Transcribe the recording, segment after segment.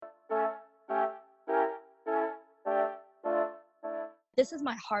this is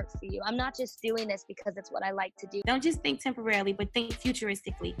my heart for you. I'm not just doing this because it's what I like to do. Don't just think temporarily, but think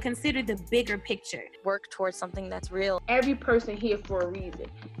futuristically. Consider the bigger picture. Work towards something that's real. Every person here for a reason.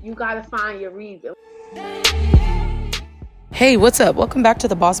 You gotta find your reason. Hey, what's up? Welcome back to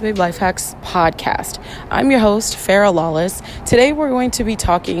the Boss Babe Life Hacks podcast. I'm your host, Farrah Lawless. Today we're going to be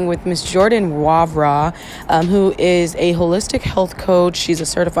talking with Miss Jordan Wavra, who is a holistic health coach. She's a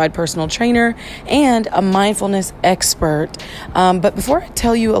certified personal trainer and a mindfulness expert. But before I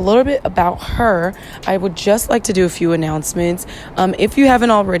tell you a little bit about her, I would just like to do a few announcements. If you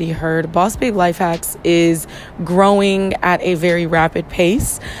haven't already heard, Boss Babe Life Hacks is growing at a very rapid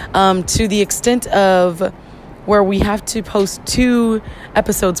pace, to the extent of where we have to post 2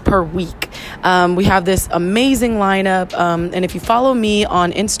 episodes per week. We have this amazing lineup. And if you follow me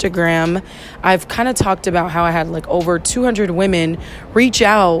on Instagram, I've kind of talked about how I had like over 200 women reach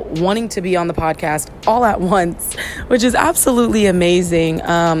out wanting to be on the podcast all at once, which is absolutely amazing.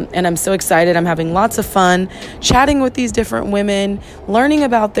 And I'm so excited. I'm having lots of fun chatting with these different women, learning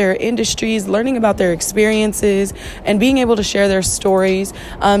about their industries, learning about their experiences, and being able to share their stories.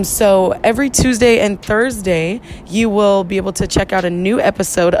 So every Tuesday and Thursday, you will be able to check out a new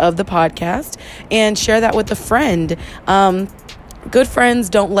episode of the podcast and share that with a friend. Good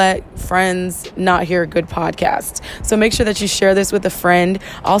friends don't let friends not hear a good podcast. So make sure that you share this with a friend.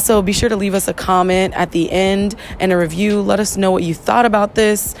 Also, be sure to leave us a comment at the end and a review. Let us know what you thought about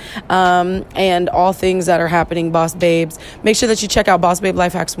this, and all things that are happening, Boss Babes. Make sure that you check out Boss Babe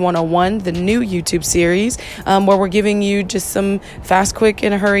Life Hacks 101, the new YouTube series, where we're giving you just some fast, quick,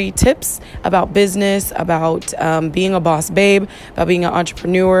 in a hurry tips about business, about being a boss babe, about being an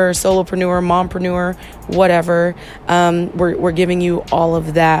entrepreneur, solopreneur, mompreneur, whatever. We're giving you all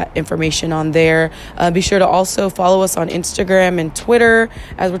of that information on there. Be sure to also follow us on Instagram and Twitter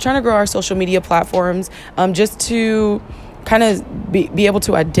as we're trying to grow our social media platforms, just to kind of be able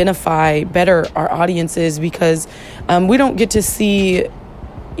to identify better our audiences, because we don't get to see,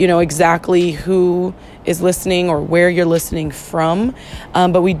 exactly who is listening or where you're listening from.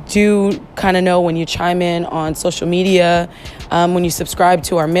 But we do kind of know when you chime in on social media, when you subscribe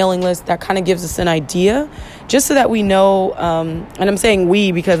to our mailing list, that kind of gives us an idea, just so that we know, and I'm saying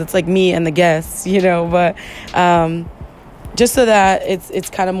we because it's like me and the guests, but just so that it's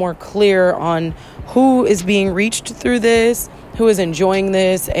kind of more clear on who is being reached through this, who is enjoying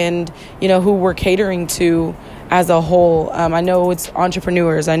this, and, who we're catering to as a whole. I know it's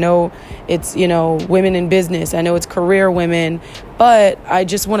entrepreneurs. I know it's, women in business. I know it's career women, but I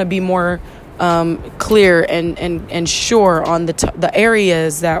just want to be more clear and sure on the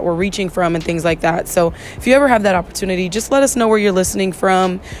areas that we're reaching from and things like that. So if you ever have that opportunity, just let us know where you're listening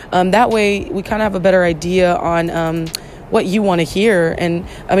from. That way we kind of have a better idea on what you want to hear. And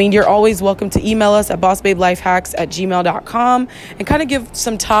you're always welcome to email us at bossbabelifehacks@gmail.com and kind of give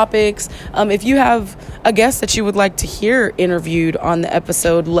some topics. If you have a guest that you would like to hear interviewed on the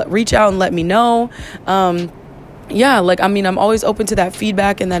episode, reach out and let me know. I'm always open to that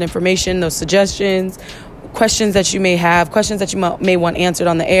feedback and that information, those suggestions, questions that you may have, questions that you may want answered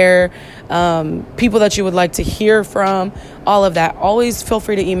on the air, people that you would like to hear from, all of that. Always feel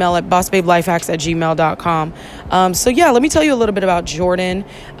free to email at bossbabelifehacks@gmail.com. Let me tell you a little bit about Jordan.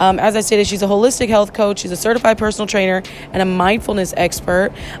 As I stated, she's a holistic health coach. She's a certified personal trainer and a mindfulness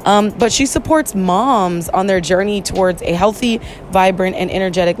expert. But she supports moms on their journey towards a healthy, vibrant, and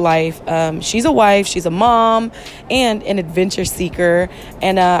energetic life. She's a wife, she's a mom, and an adventure seeker.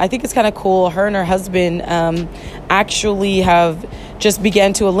 And I think it's kind of cool. Her and her husband actually have just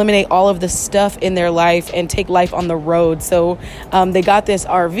began to eliminate all of the stuff in their life and take life on the road. So they got this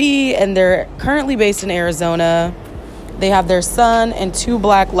RV and they're currently based in Arizona. They have their son and 2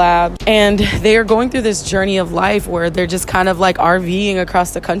 black labs, and they are going through this journey of life where they're just kind of like RVing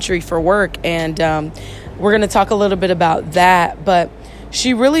across the country for work. And we're going to talk a little bit about that, but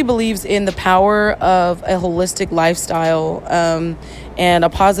she really believes in the power of a holistic lifestyle and a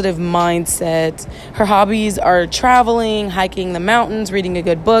positive mindset. Her hobbies are traveling, hiking the mountains, reading a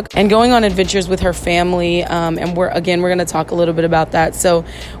good book, and going on adventures with her family. And we're going to talk a little bit about that. So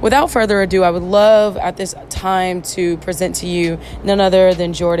without further ado, I would love at this time to present to you none other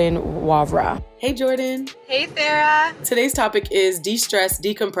than Jordan Wavra. Hey, Jordan. Hey, Farrah. Today's topic is de-stress,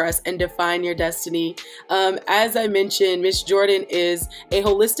 decompress, and define your destiny. As I mentioned, Miss Jordan is a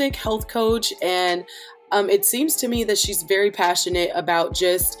holistic health coach, and it seems to me that she's very passionate about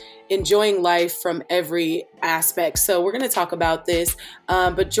just enjoying life from every aspect. So we're going to talk about this.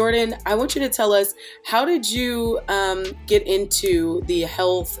 But Jordan, I want you to tell us, how did you get into the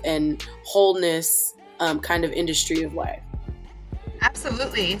health and wholeness kind of industry of life?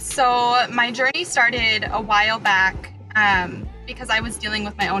 Absolutely. So my journey started a while back. because I was dealing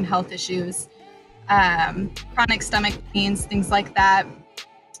with my own health issues, chronic stomach pains, things like that.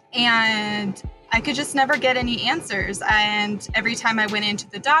 And I could just never get any answers. And every time I went into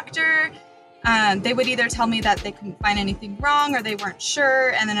the doctor, they would either tell me that they couldn't find anything wrong or they weren't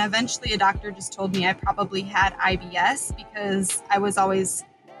sure. And then eventually a doctor just told me I probably had IBS because I was always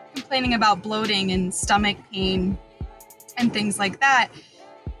complaining about bloating and stomach pain and things like that.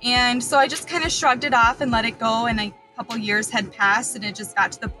 And so I just kind of shrugged it off and let it go. And a couple years had passed and it just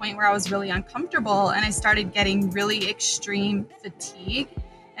got to the point where I was really uncomfortable and I started getting really extreme fatigue.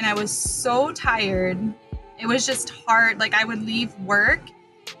 And I was so tired. It was just hard. Like I would leave work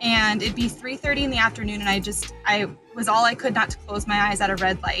and it'd be 3:30 in the afternoon and I was all I could not to close my eyes at a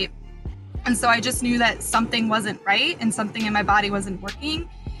red light. And so I just knew that something wasn't right and something in my body wasn't working.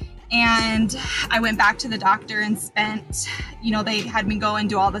 And I went back to the doctor and spent, they had me go and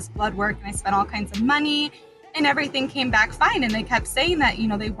do all this blood work and I spent all kinds of money and everything came back fine. And they kept saying that,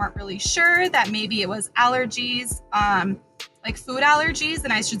 they weren't really sure, that maybe it was allergies, like food allergies,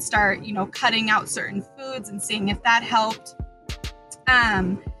 and I should start, cutting out certain foods and seeing if that helped.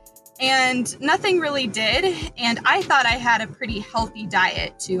 And nothing really did. And I thought I had a pretty healthy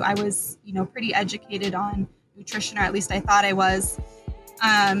diet too. I was, pretty educated on nutrition, or at least I thought I was.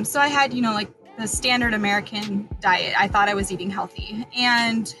 So I had, like the standard American diet. I thought I was eating healthy.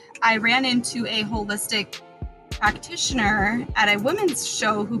 And I ran into a holistic practitioner at a women's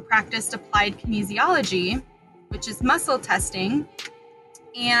show who practiced applied kinesiology, which is muscle testing.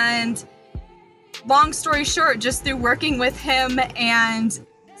 And long story short, just through working with him and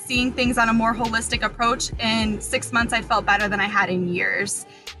seeing things on a more holistic approach, in 6 months, I felt better than I had in years.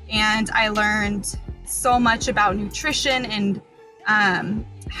 And I learned so much about nutrition and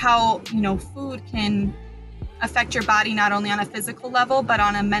how, food can affect your body, not only on a physical level, but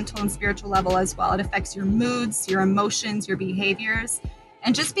on a mental and spiritual level as well. It affects your moods, your emotions, your behaviors.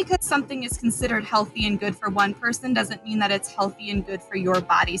 And just because something is considered healthy and good for one person doesn't mean that it's healthy and good for your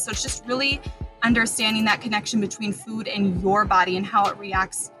body. So it's just really understanding that connection between food and your body and how it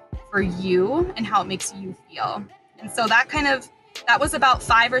reacts for you and how it makes you feel. And so that was about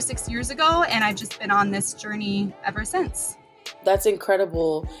 5 or 6 years ago. And I've just been on this journey ever since. That's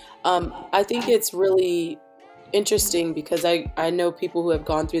incredible. I think it's really interesting because I know people who have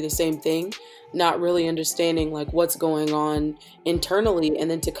gone through the same thing, not really understanding like what's going on internally,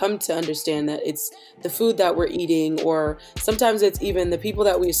 and then to come to understand that it's the food that we're eating, or sometimes it's even the people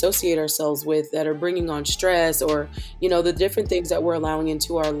that we associate ourselves with that are bringing on stress, or the different things that we're allowing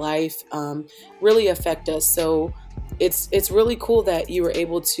into our life really affect us. So it's really cool that you were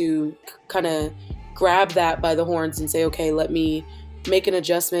able to kind of grab that by the horns and say, okay, let me make an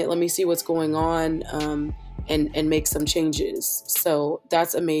adjustment, let me see what's going on, and make some changes. So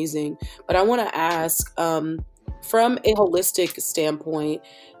that's amazing. But I want to ask, from a holistic standpoint,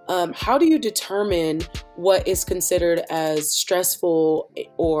 how do you determine what is considered as stressful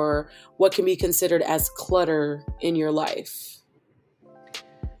or what can be considered as clutter in your life?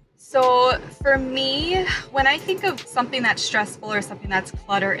 So for me, when I think of something that's stressful or something that's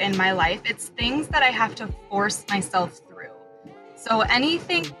clutter in my life, it's things that I have to force myself through. So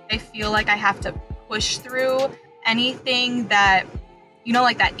anything I feel like I have to push through, anything that,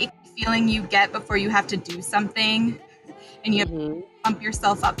 like that icky feeling you get before you have to do something and you have to pump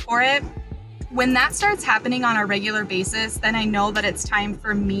yourself up for it. When that starts happening on a regular basis, then I know that it's time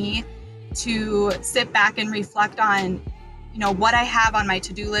for me to sit back and reflect on, what I have on my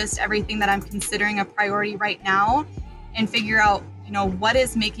to-do list, everything that I'm considering a priority right now, and figure out, what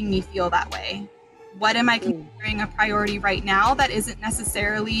is making me feel that way? What am I considering a priority right now that isn't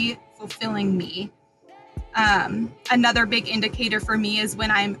necessarily fulfilling me? Another big indicator for me is when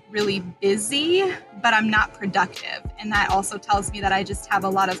I'm really busy, but I'm not productive. And that also tells me that I just have a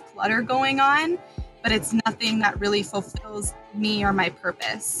lot of clutter going on, but it's nothing that really fulfills me or my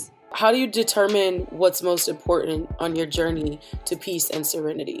purpose. How do you determine what's most important on your journey to peace and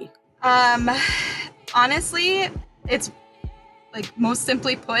serenity? Honestly, it's like, most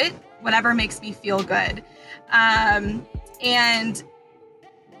simply put, whatever makes me feel good. And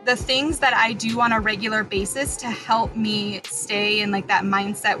the things that I do on a regular basis to help me stay in like that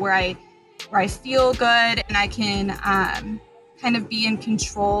mindset where I feel good and I can kind of be in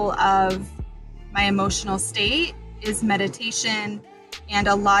control of my emotional state is meditation and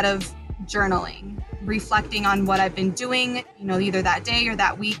a lot of journaling, reflecting on what I've been doing, either that day or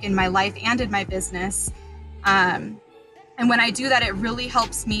that week in my life and in my business. And when I do that, it really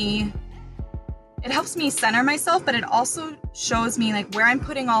helps me. It helps me center myself, but it also shows me like where I'm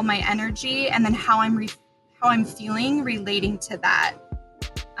putting all my energy and then how I'm feeling relating to that.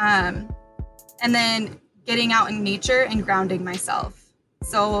 And then getting out in nature and grounding myself.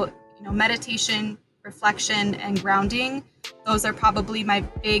 So, meditation, reflection, and grounding, those are probably my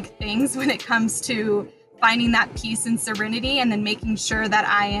big things when it comes to finding that peace and serenity, and then making sure that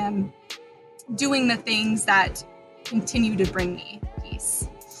I am doing the things that continue to bring me peace.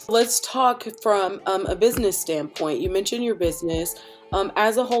 Let's talk from a business standpoint. You mentioned your business.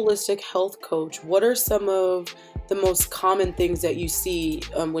 As a holistic health coach, what are some of the most common things that you see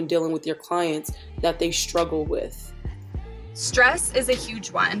when dealing with your clients that they struggle with? Stress is a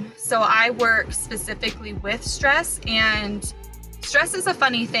huge one. So I work specifically with stress, and stress is a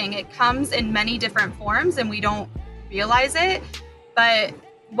funny thing. It comes in many different forms and we don't realize it. But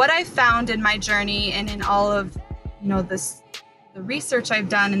what I found in my journey and in all of, the research I've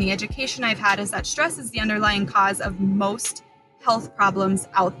done and the education I've had is that stress is the underlying cause of most health problems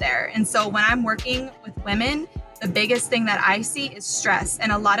out there. And so when I'm working with women, the biggest thing that I see is stress.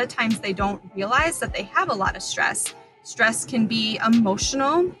 And a lot of times they don't realize that they have a lot of stress. Stress can be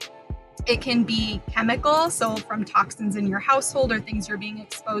emotional. It can be chemical, so from toxins in your household or things you're being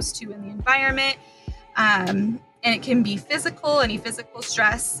exposed to in the environment. And it can be physical, any physical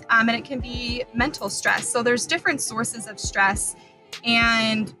stress, and it can be mental stress. So there's different sources of stress,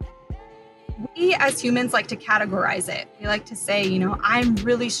 and we as humans like to categorize it. We like to say, I'm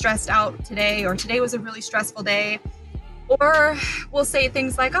really stressed out today, or today was a really stressful day. Or we'll say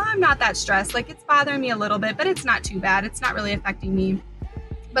things like, oh, I'm not that stressed. Like, it's bothering me a little bit, but it's not too bad. It's not really affecting me.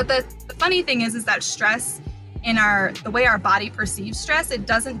 But the funny thing is that stress in the way our body perceives stress, it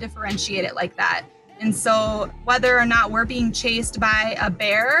doesn't differentiate it like that. And so whether or not we're being chased by a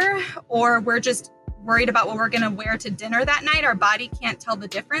bear or we're just worried about what we're going to wear to dinner that night, our body can't tell the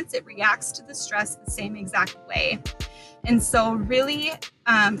difference. It reacts to the stress the same exact way. And so really,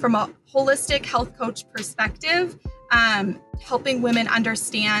 from a holistic health coach perspective, helping women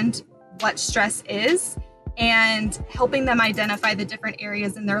understand what stress is and helping them identify the different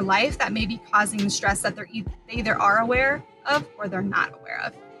areas in their life that may be causing the stress that they either are aware of or they're not aware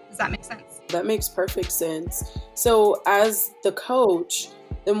of. Does that make sense? That makes perfect sense. So as the coach,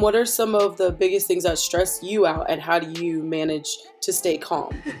 then what are some of the biggest things that stress you out, and how do you manage to stay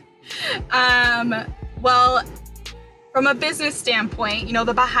calm? Well, from a business standpoint,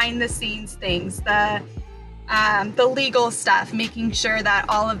 the behind the scenes things, the legal stuff, making sure that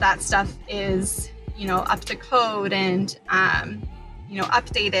all of that stuff is, up to code and,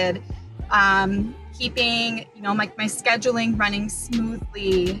 updated, keeping, my scheduling running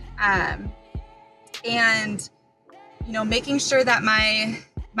smoothly, and, making sure that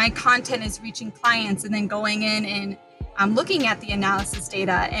my content is reaching clients, and then going in and looking at the analysis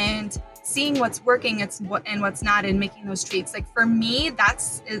data and seeing what's working and what's not, and making those tweaks. Like, for me,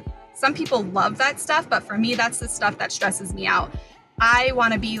 some people love that stuff, but for me, that's the stuff that stresses me out. I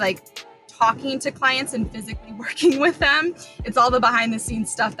want to be talking to clients and physically working with them. It's all the behind the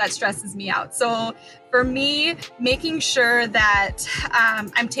scenes stuff that stresses me out. So for me, making sure that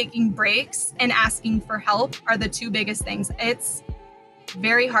I'm taking breaks and asking for help are the two biggest things. It's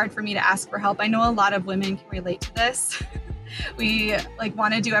very hard for me to ask for help. I know a lot of women can relate to this. We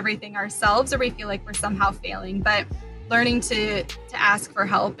want to do everything ourselves, or we feel like we're somehow failing, but learning to ask for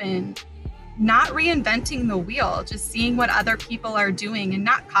help and not reinventing the wheel, just seeing what other people are doing and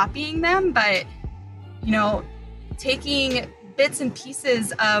not copying them, but, taking bits and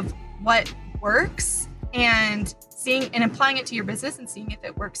pieces of what works and seeing and applying it to your business and seeing if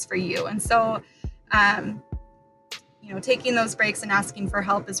it works for you. And so, taking those breaks and asking for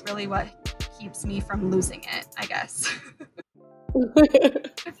help is really what keeps me from losing it, I guess.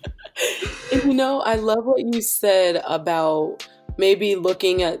 And I love what you said about maybe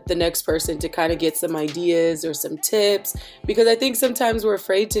looking at the next person to kind of get some ideas or some tips, because I think sometimes we're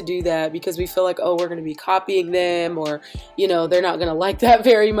afraid to do that because we feel like, oh, we're going to be copying them, or, they're not going to like that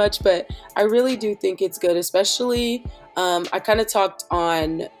very much. But I really do think it's good, especially I kind of talked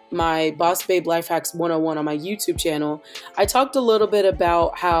on my Boss Babe Life Hacks 101 on my YouTube channel. I talked a little bit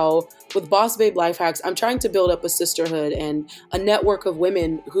about how with Boss Babe Life Hacks, I'm trying to build up a sisterhood and a network of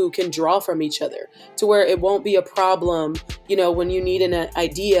women who can draw from each other to where it won't be a problem, when you need an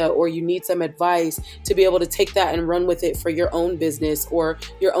idea or you need some advice, to be able to take that and run with it for your own business or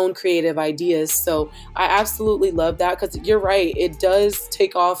your own creative ideas. So I absolutely love that, because you're right. It does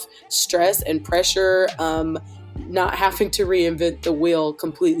take off stress and pressure, not having to reinvent the wheel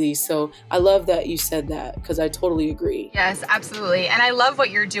completely. So I love that you said that, because I totally agree. Yes, absolutely. And I love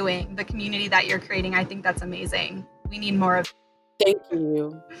what you're doing, the community that you're creating. I think that's amazing. We need more of it. Thank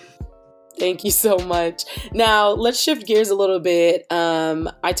you. Thank you so much. Now, let's shift gears a little bit.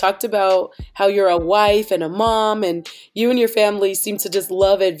 I talked about how you're a wife and a mom, and you and your family seem to just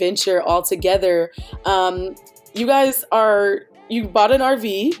love adventure altogether. You bought an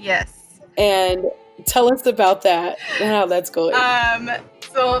RV. Yes. And tell us about that and how that's going.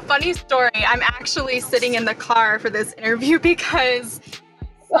 So funny story. I'm actually sitting in the car for this interview because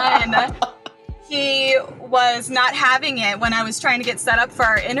he was not having it when I was trying to get set up for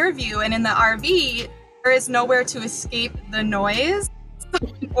our interview. And in the RV, there is nowhere to escape the noise. So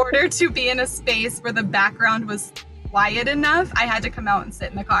in order to be in a space where the background was quiet enough, I had to come out and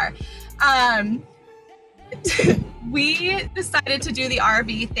sit in the car. We decided to do the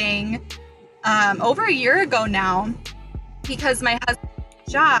RV thing over a year ago now because my husband's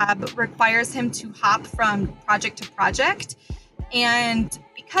job requires him to hop from project to project. And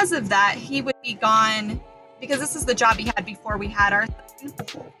because of that, he would be gone because this is the job he had before we had our son,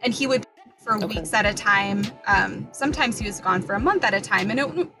 and he would be for weeks at a time. Sometimes he was gone for a month at a time. And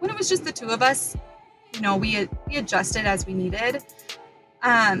when it was just the two of us, we adjusted as we needed.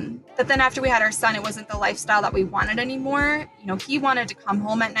 But then after we had our son, it wasn't the lifestyle that we wanted anymore. He wanted to come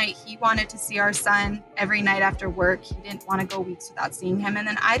home at night. He wanted to see our son every night after work. He didn't want to go weeks without seeing him. And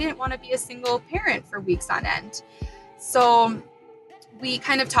then I didn't want to be a single parent for weeks on end. So we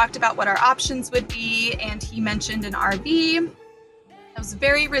kind of talked about what our options would be, and he mentioned an RV. I was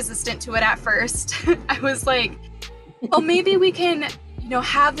very resistant to it at first. I was like, well, maybe we can,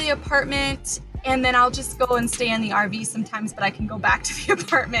 have the apartment, and then I'll just go and stay in the RV sometimes, but I can go back to the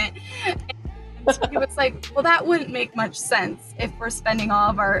apartment. And he was like, well, that wouldn't make much sense if we're spending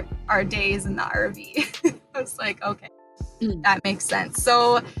all of our days in the RV. I was like, okay, that makes sense.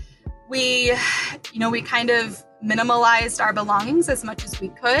 So we kind of minimalized our belongings as much as we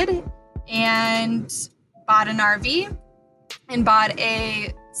could and bought an RV and bought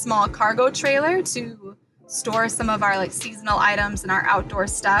a small cargo trailer to store some of our seasonal items and our outdoor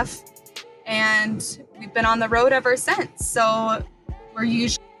stuff. And we've been on the road ever since. So we're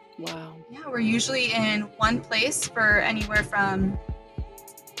usually in one place for anywhere from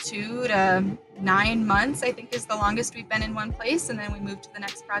 2 to 9 months, I think is the longest we've been in one place. And then we move to the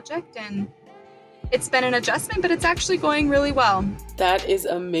next project, and it's been an adjustment, but it's actually going really well. That is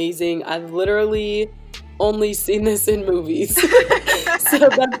amazing. I've literally only seen this in movies. So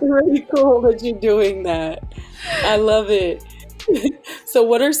that's really cool that you're doing that. I love it. So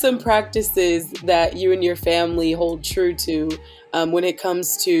what are some practices that you and your family hold true to when it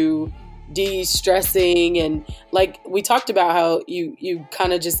comes to de-stressing? And we talked about how you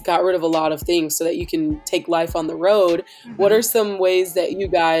kind of just got rid of a lot of things so that you can take life on the road. Mm-hmm. What are some ways that you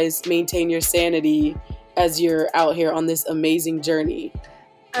guys maintain your sanity as you're out here on this amazing journey?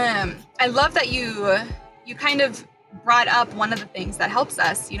 I love that you kind of brought up one of the things that helps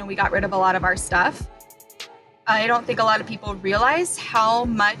us. We got rid of a lot of our stuff. I don't think a lot of people realize how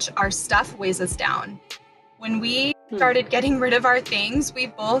much our stuff weighs us down. When we started getting rid of our things, we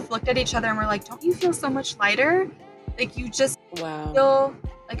both looked at each other and were like, don't you feel so much lighter? You just feel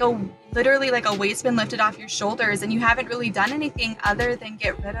literally like a weight's been lifted off your shoulders, and you haven't really done anything other than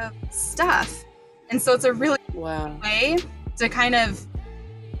get rid of stuff. And so it's a really way to kind of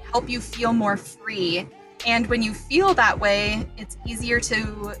help you feel more free. And when you feel that way, it's easier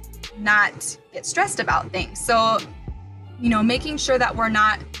to not get stressed about things. So, making sure that we're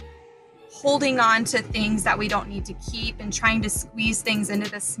not holding on to things that we don't need to keep and trying to squeeze things into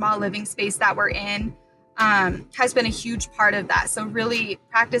this small living space that we're in has been a huge part of that. So really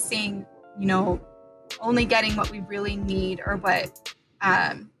practicing, only getting what we really need, or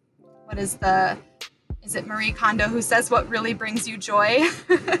is it Marie Kondo who says what really brings you joy?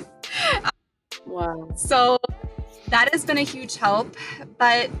 Wow. So that has been a huge help.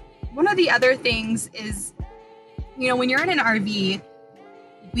 But one of the other things is, when you're in an RV,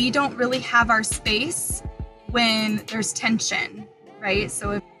 we don't really have our space when there's tension, right?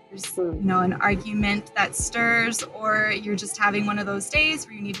 So if there's, an argument that stirs, or you're just having one of those days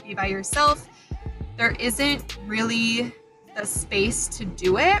where you need to be by yourself, there isn't really the space to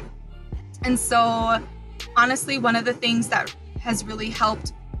do it. And so honestly, one of the things that has really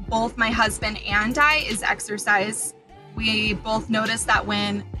helped both my husband and I is exercise. We both notice that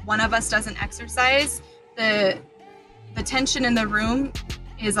when one of us doesn't exercise, the tension in the room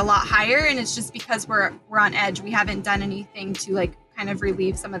is a lot higher, and it's just because we're on edge. We haven't done anything to kind of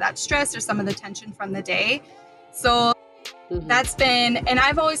relieve some of that stress or some of the tension from the day. So that's been, and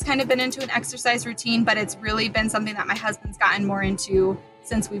I've always kind of been into an exercise routine, but it's really been something that my husband's gotten more into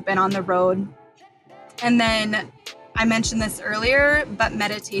since we've been on the road. And then I mentioned this earlier, but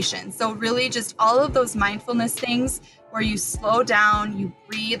meditation. So really just all of those mindfulness things where you slow down, you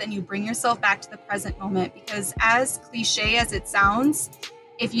breathe, and you bring yourself back to the present moment. Because as cliche as it sounds,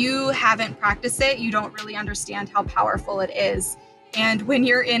 if you haven't practiced it, you don't really understand how powerful it is. And when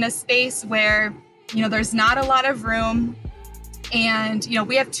you're in a space where, there's not a lot of room, and,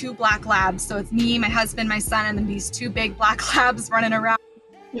 we have 2 black labs. So it's me, my husband, my son, and then these 2 big black labs running around.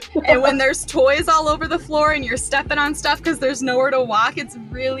 And when there's toys all over the floor and you're stepping on stuff because there's nowhere to walk, it's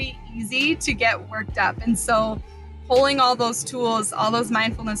really easy to get worked up. And so pulling all those tools, all those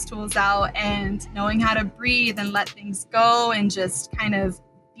mindfulness tools out, and knowing how to breathe and let things go and just kind of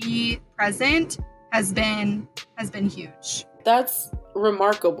be present has been huge. That's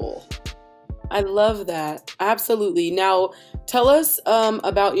remarkable. I love that. Absolutely. Now, tell us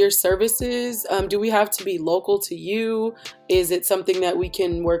about your services. Do we have to be local to you? Is it something that we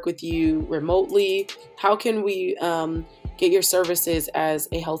can work with you remotely? How can we get your services as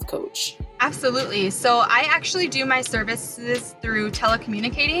a health coach? Absolutely. So I actually do my services through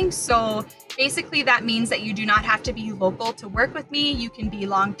telecommunicating. So basically that means that you do not have to be local to work with me. You can be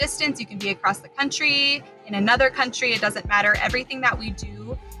long distance. You can be across the country, in another country. It doesn't matter. Everything that we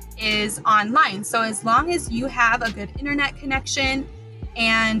do is online. So as long as you have a good internet connection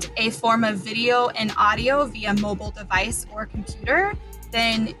and a form of video and audio via mobile device or computer,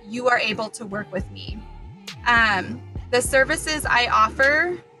 then you are able to work with me. The services I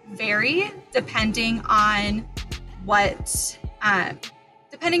offer vary depending on what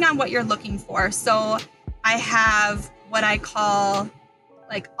you're looking for. So I have what I call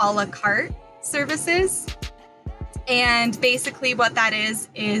like a la carte services. And basically what that is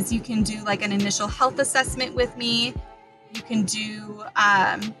you can do like an initial health assessment with me. You can do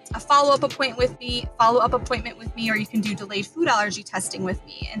a follow-up appointment with me, or you can do delayed food allergy testing with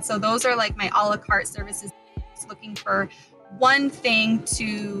me. And so those are like my a la carte services. Just looking for one thing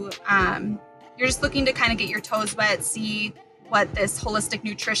to, you're just looking to kind of get your toes wet, see what this holistic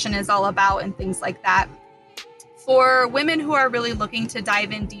nutrition is all about and things like that. For women who are really looking to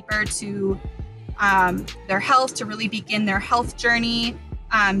dive in deeper to their health, to really begin their health journey,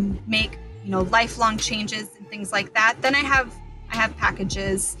 make lifelong changes and things like that, then I have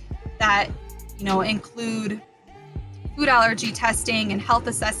packages that include food allergy testing and health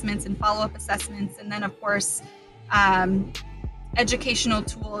assessments and follow-up assessments, and then of course educational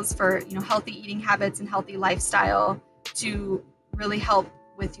tools for healthy eating habits and healthy lifestyle to really help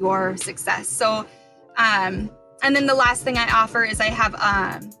with your success. So and then the last thing I offer is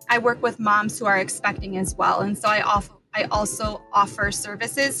I work with moms who are expecting as well. And so I also offer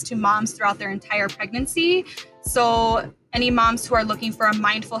services to moms throughout their entire pregnancy. So any moms who are looking for a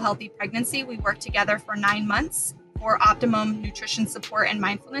mindful, healthy pregnancy, we work together for 9 months for optimum nutrition support and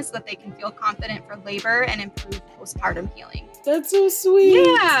mindfulness so that they can feel confident for labor and improve postpartum healing. That's so sweet.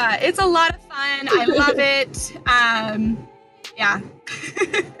 Yeah, it's a lot of fun. I love it. Yeah.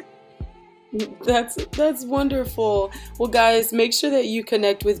 That's wonderful. Well, guys, make sure that you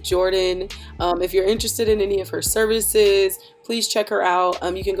connect with Jordan. If you're interested in any of her services, please check her out.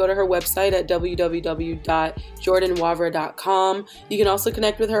 You can go to her website at www.jordanwavra.com. You can also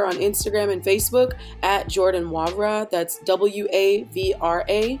connect with her on Instagram and Facebook at Jordan Wavra. That's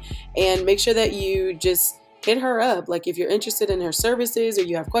WAVRA. And make sure that you just hit her up. Like if you're interested in her services or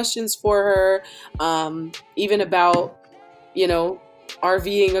you have questions for her, even about,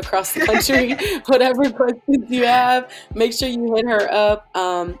 RVing across the country, whatever questions you have, make sure you hit her up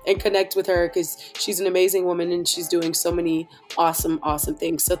and connect with her because she's an amazing woman and she's doing so many awesome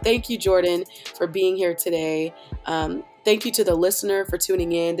things. So thank you, Jordan, for being here today. Thank you to the listener for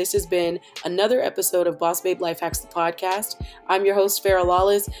tuning in. This has been another episode of Boss Babe Life Hacks, the podcast. I'm your host, Farah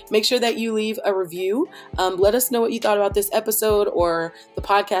Lawless. Make sure that you leave a review. Let us know what you thought about this episode or the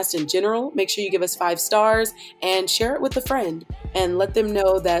podcast in general. Make sure you give us 5 stars and share it with a friend and let them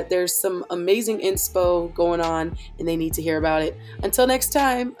know that there's some amazing inspo going on and they need to hear about it. Until next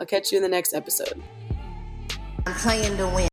time, I'll catch you in the next episode. I'm playing to win.